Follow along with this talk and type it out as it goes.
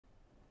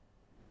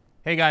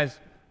Hey guys,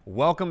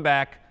 welcome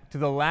back to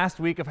the last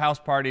week of house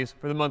parties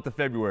for the month of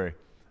February.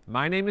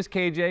 My name is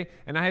KJ,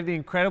 and I have the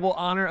incredible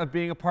honor of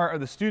being a part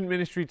of the student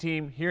ministry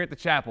team here at the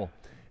chapel.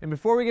 And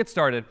before we get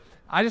started,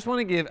 I just want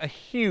to give a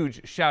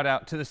huge shout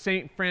out to the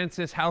St.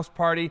 Francis house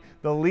party,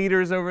 the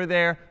leaders over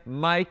there,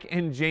 Mike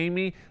and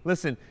Jamie.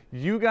 Listen,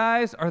 you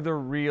guys are the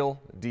real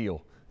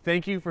deal.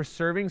 Thank you for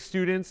serving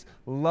students,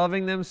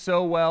 loving them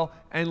so well,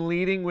 and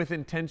leading with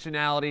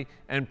intentionality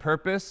and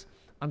purpose.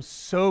 I'm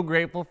so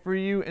grateful for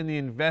you and the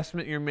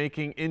investment you're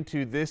making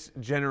into this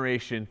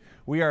generation.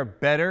 We are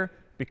better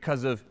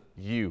because of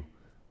you.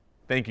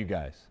 Thank you,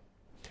 guys.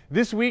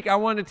 This week, I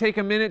wanted to take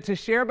a minute to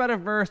share about a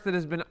verse that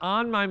has been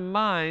on my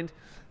mind.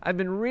 I've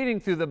been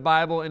reading through the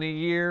Bible in a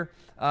year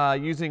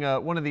using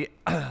one of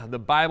the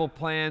Bible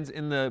plans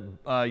in the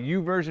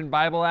YouVersion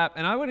Bible app.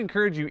 And I would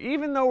encourage you,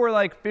 even though we're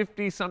like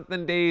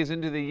 50-something days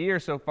into the year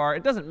so far,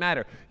 it doesn't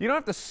matter. You don't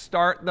have to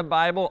start the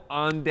Bible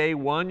on day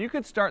one. You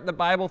could start the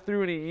Bible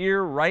through in a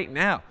year right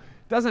now.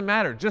 It doesn't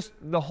matter. Just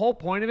the whole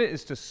point of it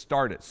is to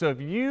start it. So if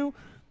you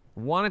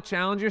want to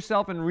challenge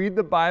yourself and read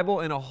the Bible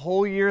in a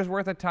whole year's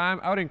worth of time,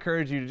 I would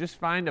encourage you to just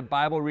find a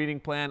Bible reading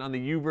plan on the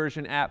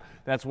YouVersion app.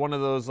 That's one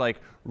of those like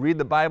read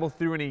the Bible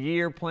through in a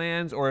year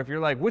plans. Or if you're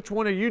like, which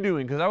one are you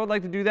doing? Because I would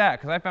like to do that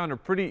because I found a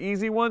pretty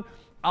easy one.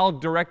 I'll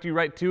direct you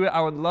right to it.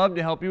 I would love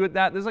to help you with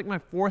that. This is like my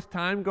 4th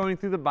time going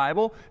through the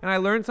Bible, and I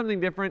learned something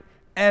different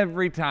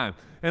every time.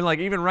 And like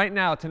even right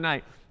now,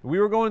 tonight, we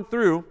were going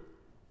through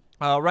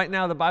right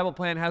now the Bible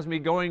plan has me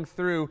going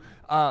through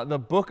the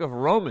book of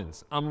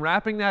Romans. I'm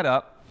wrapping that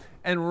up.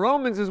 And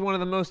Romans is one of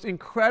the most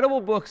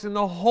incredible books in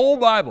the whole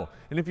Bible.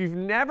 And if you've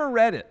never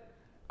read it,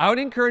 I would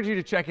encourage you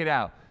to check it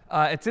out.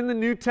 It's in the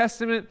New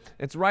Testament.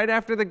 It's right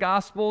after the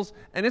Gospels.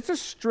 And it's a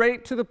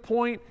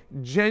straight-to-the-point,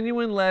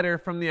 genuine letter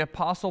from the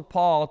Apostle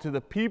Paul to the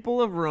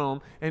people of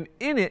Rome. And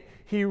in it,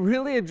 he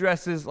really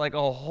addresses like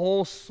a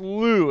whole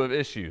slew of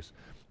issues.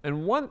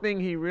 And one thing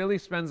he really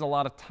spends a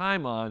lot of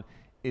time on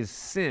is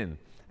sin.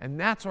 And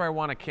that's where I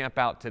want to camp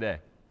out today.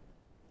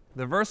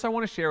 The verse I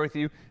want to share with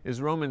you is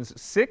Romans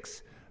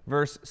 6,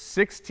 verse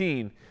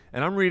 16,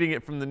 and I'm reading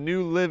it from the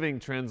New Living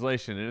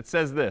Translation, and it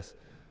says this: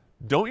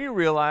 "Don't you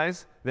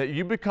realize that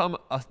you become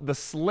the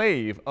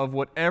slave of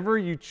whatever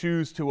you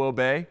choose to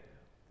obey?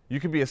 You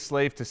can be a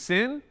slave to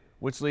sin,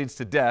 which leads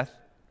to death,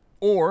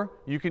 or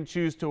you can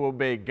choose to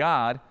obey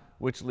God,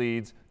 which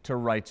leads to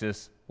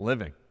righteous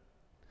living."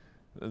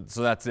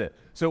 So that's it.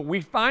 So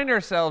we find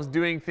ourselves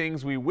doing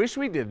things we wish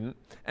we didn't,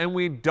 and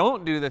we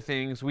don't do the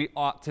things we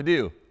ought to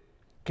do.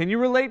 Can you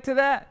relate to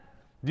that?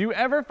 Do you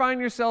ever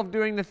find yourself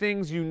doing the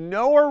things you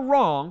know are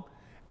wrong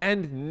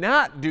and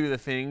not do the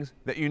things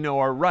that you know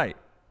are right?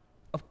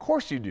 Of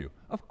course you do.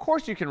 Of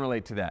course you can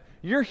relate to that.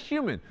 You're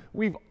human.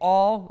 We've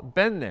all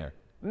been there.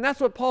 And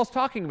that's what Paul's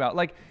talking about.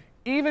 Like,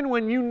 even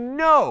when you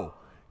know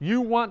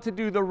you want to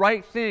do the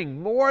right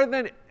thing more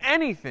than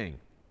anything,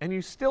 and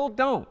you still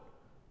don't,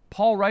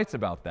 Paul writes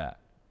about that.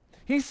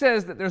 He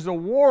says that there's a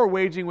war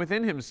waging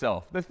within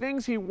himself. The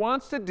things he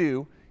wants to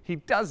do, he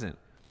doesn't.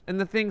 And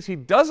the things he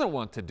doesn't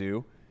want to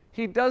do,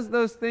 he does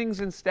those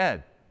things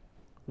instead.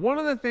 One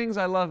of the things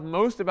I love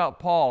most about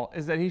Paul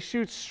is that he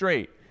shoots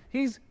straight.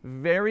 He's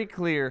very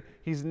clear.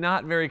 He's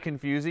not very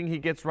confusing. He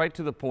gets right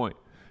to the point.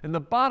 And the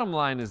bottom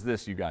line is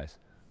this, you guys.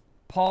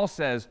 Paul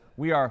says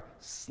we are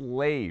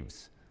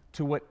slaves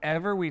to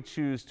whatever we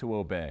choose to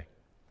obey.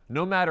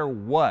 No matter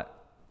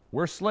what,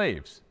 we're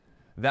slaves.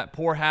 That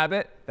poor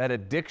habit, that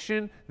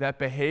addiction, that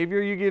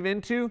behavior you give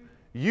into,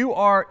 you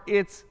are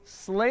its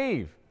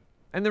slave.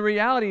 And the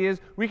reality is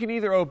we can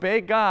either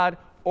obey God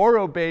or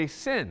obey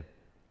sin.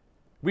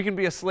 We can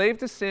be a slave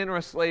to sin or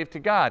a slave to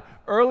God.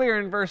 Earlier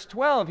in verse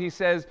 12, he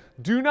says,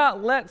 "Do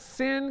not let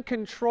sin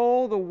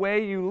control the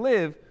way you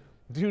live.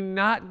 Do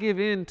not give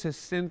in to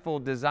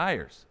sinful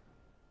desires."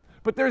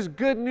 But there's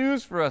good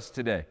news for us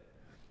today.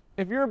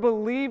 If you're a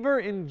believer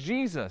in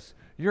Jesus,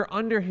 you're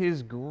under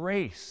his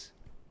grace.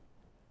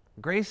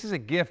 Grace is a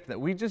gift that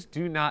we just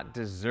do not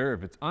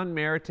deserve. It's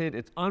unmerited.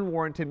 It's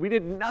unwarranted. We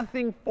did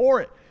nothing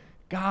for it.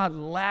 God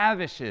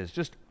lavishes,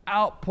 just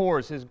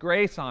outpours his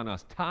grace on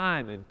us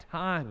time and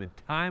time and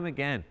time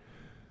again.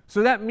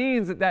 So that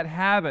means that that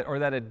habit or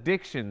that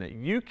addiction that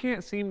you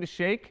can't seem to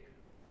shake,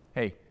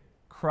 hey,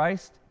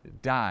 Christ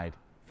died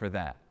for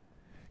that.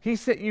 He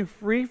set you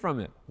free from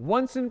it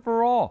once and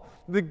for all.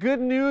 The good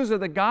news of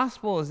the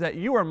gospel is that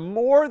you are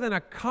more than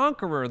a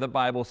conqueror, the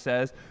Bible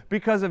says,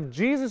 because of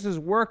Jesus'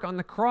 work on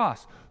the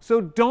cross.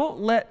 So don't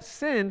let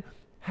sin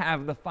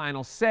have the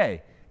final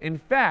say. In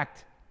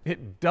fact,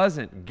 it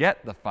doesn't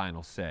get the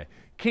final say.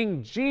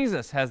 King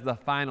Jesus has the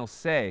final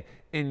say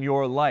in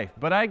your life.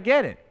 But I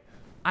get it.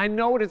 I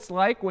know what it's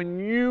like when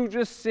you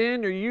just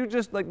sinned or you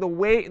just like the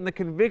weight and the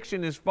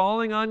conviction is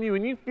falling on you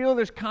and you feel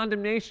there's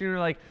condemnation. You're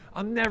like,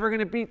 I'm never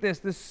going to beat this.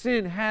 This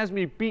sin has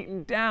me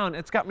beaten down.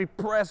 It's got me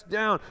pressed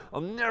down.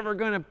 I'm never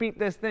going to beat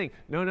this thing.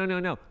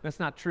 No. That's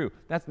not true.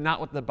 That's not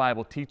what the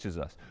Bible teaches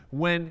us.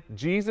 When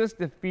Jesus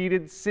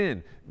defeated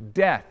sin,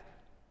 death,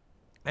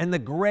 and the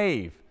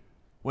grave,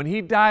 when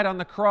he died on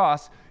the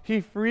cross, he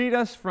freed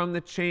us from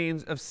the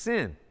chains of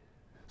sin.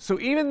 So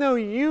even though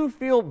you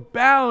feel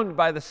bound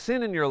by the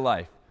sin in your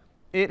life,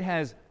 it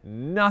has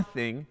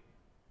nothing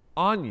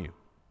on you.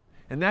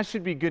 And that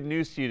should be good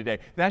news to you today.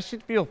 That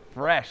should feel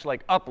fresh,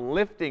 like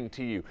uplifting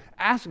to you.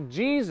 Ask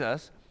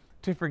Jesus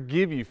to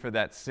forgive you for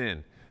that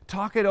sin.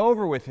 Talk it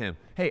over with him.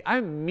 Hey,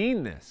 I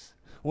mean this.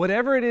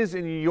 Whatever it is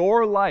in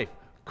your life,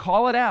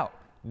 call it out.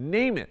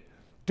 Name it.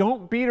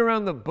 Don't beat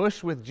around the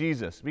bush with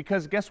Jesus,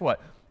 because guess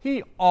what?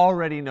 He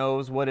already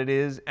knows what it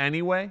is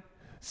anyway.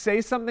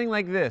 Say something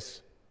like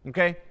this,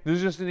 okay? This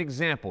is just an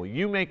example.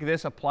 You make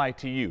this apply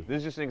to you. This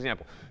is just an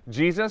example.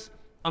 Jesus,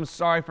 I'm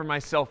sorry for my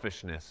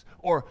selfishness.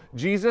 Or,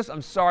 Jesus,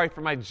 I'm sorry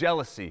for my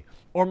jealousy,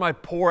 or my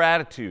poor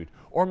attitude,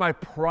 or my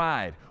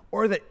pride,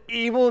 or the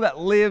evil that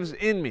lives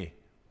in me.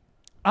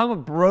 I'm a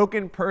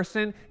broken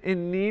person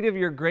in need of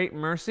your great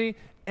mercy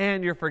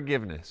and your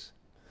forgiveness.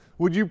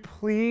 Would you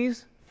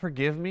please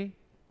forgive me?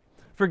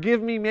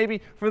 Forgive me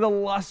maybe for the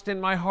lust in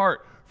my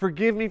heart.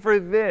 Forgive me for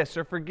this,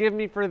 or forgive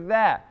me for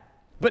that.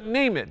 But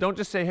name it. Don't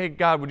just say, hey,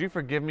 God, would you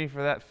forgive me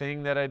for that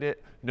thing that I did?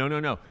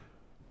 No.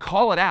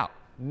 Call it out.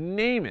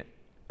 Name it.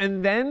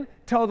 And then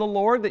tell the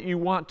Lord that you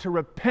want to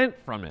repent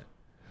from it.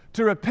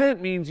 To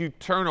repent means you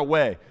turn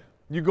away.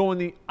 You go in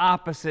the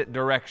opposite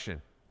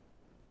direction.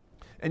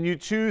 And you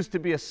choose to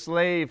be a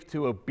slave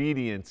to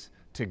obedience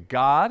to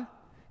God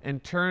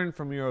and turn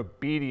from your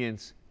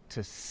obedience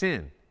to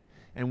sin.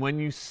 And when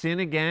you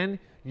sin again,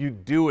 you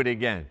do it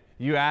again.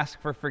 You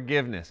ask for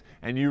forgiveness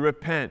and you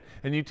repent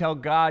and you tell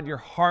God your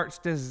heart's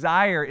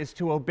desire is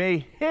to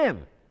obey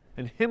Him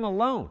and Him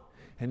alone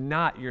and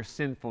not your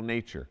sinful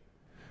nature.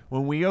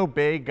 When we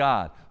obey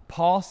God,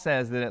 Paul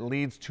says that it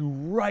leads to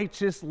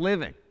righteous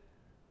living.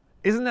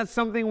 Isn't that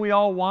something we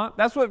all want?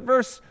 That's what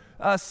verse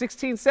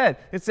 16 said.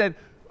 It said,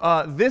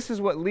 this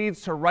is what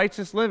leads to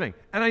righteous living.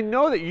 And I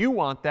know that you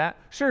want that.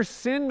 Sure,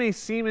 sin may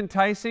seem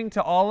enticing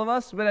to all of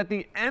us, but at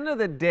the end of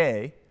the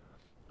day,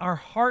 our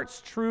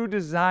heart's true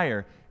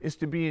desire is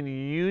to be in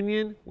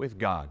union with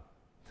God,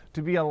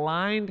 to be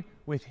aligned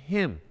with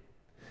Him,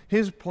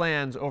 His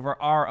plans over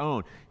our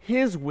own,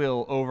 His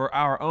will over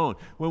our own.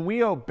 When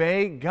we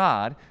obey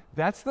God,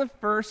 that's the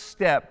first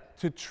step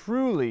to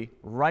truly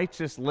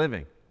righteous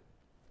living.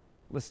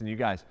 Listen, you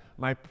guys,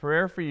 my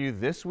prayer for you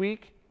this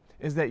week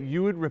is that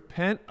you would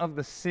repent of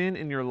the sin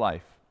in your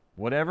life,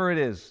 whatever it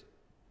is,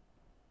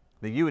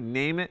 that you would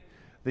name it,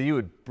 that you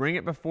would bring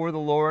it before the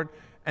Lord,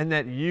 and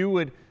that you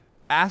would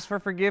ask for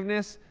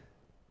forgiveness,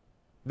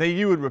 that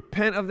you would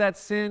repent of that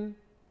sin,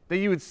 that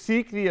you would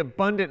seek the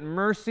abundant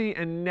mercy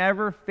and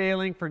never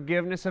failing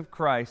forgiveness of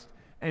Christ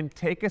and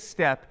take a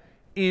step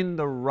in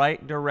the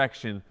right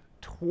direction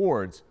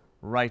towards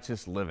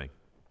righteous living.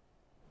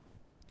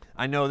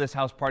 I know this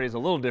house party is a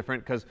little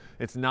different because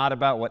it's not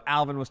about what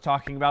Alvin was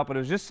talking about, but it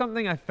was just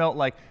something I felt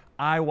like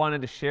I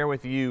wanted to share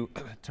with you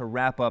to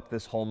wrap up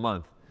this whole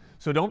month.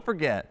 So don't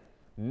forget,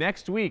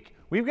 next week,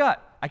 we've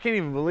got, I can't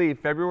even believe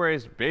February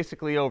is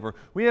basically over.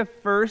 We have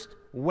First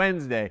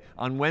Wednesday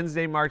on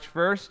Wednesday, March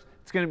 1st.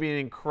 It's going to be an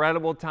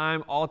incredible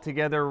time all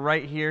together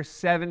right here,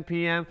 7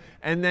 p.m.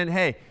 And then,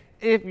 hey,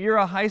 if you're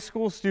a high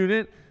school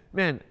student,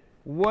 man,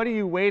 what are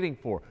you waiting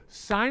for?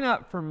 Sign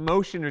up for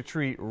Motion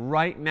Retreat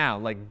right now.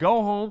 Like,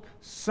 go home,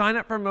 sign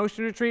up for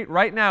Motion Retreat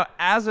right now.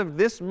 As of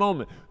this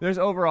moment, there's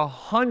over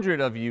 100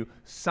 of you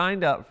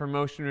signed up for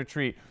Motion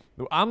Retreat.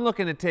 I'm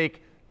looking to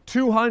take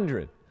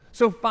 200.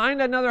 So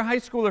find another high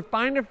schooler,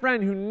 find a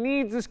friend who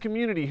needs this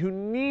community, who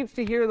needs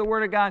to hear the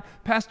Word of God.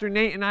 Pastor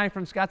Nate and I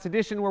from Scott's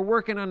Edition, we're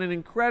working on an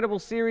incredible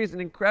series,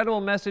 an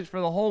incredible message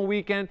for the whole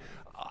weekend.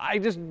 I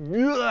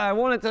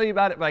want to tell you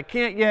about it, but I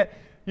can't yet.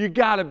 You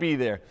got to be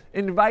there.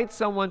 Invite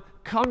someone.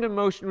 Come to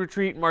Motion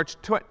Retreat March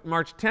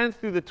 10th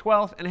through the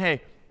 12th. And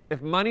hey,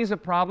 if money's a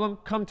problem,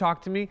 come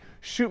talk to me.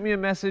 Shoot me a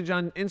message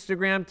on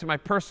Instagram to my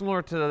personal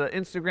or to the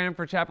Instagram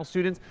for Chapel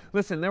students.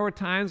 Listen, there were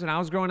times when I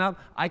was growing up,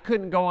 I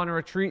couldn't go on a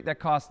retreat that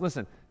cost,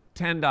 listen,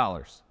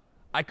 $10.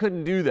 I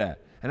couldn't do that.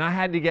 And I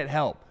had to get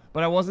help.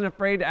 But I wasn't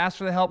afraid to ask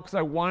for the help because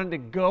I wanted to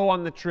go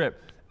on the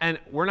trip. And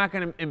we're not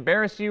going to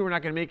embarrass you. We're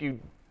not going to make you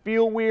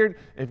feel weird.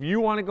 If you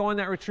want to go on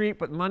that retreat,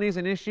 but money's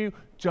an issue,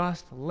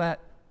 just let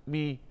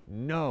me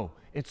know.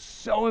 It's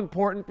so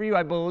important for you.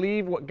 I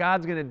believe what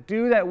God's going to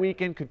do that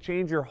weekend could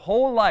change your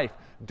whole life.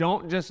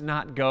 Don't just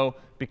not go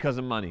because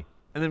of money.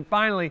 And then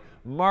finally,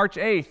 March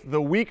 8th,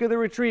 the week of the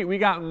retreat, we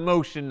got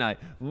Motion Night.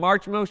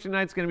 March Motion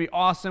Night's going to be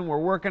awesome. We're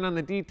working on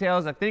the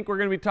details. I think we're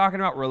going to be talking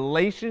about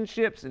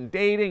relationships and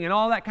dating and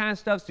all that kind of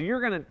stuff. So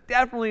you're going to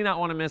definitely not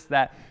want to miss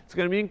that. It's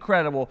going to be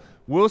incredible.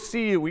 We'll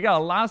see you. We got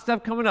a lot of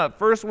stuff coming up.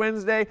 First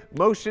Wednesday,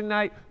 Motion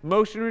Night,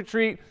 Motion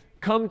Retreat.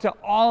 Come to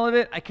all of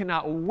it. I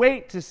cannot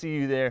wait to see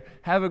you there.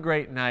 Have a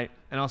great night,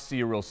 and I'll see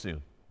you real soon.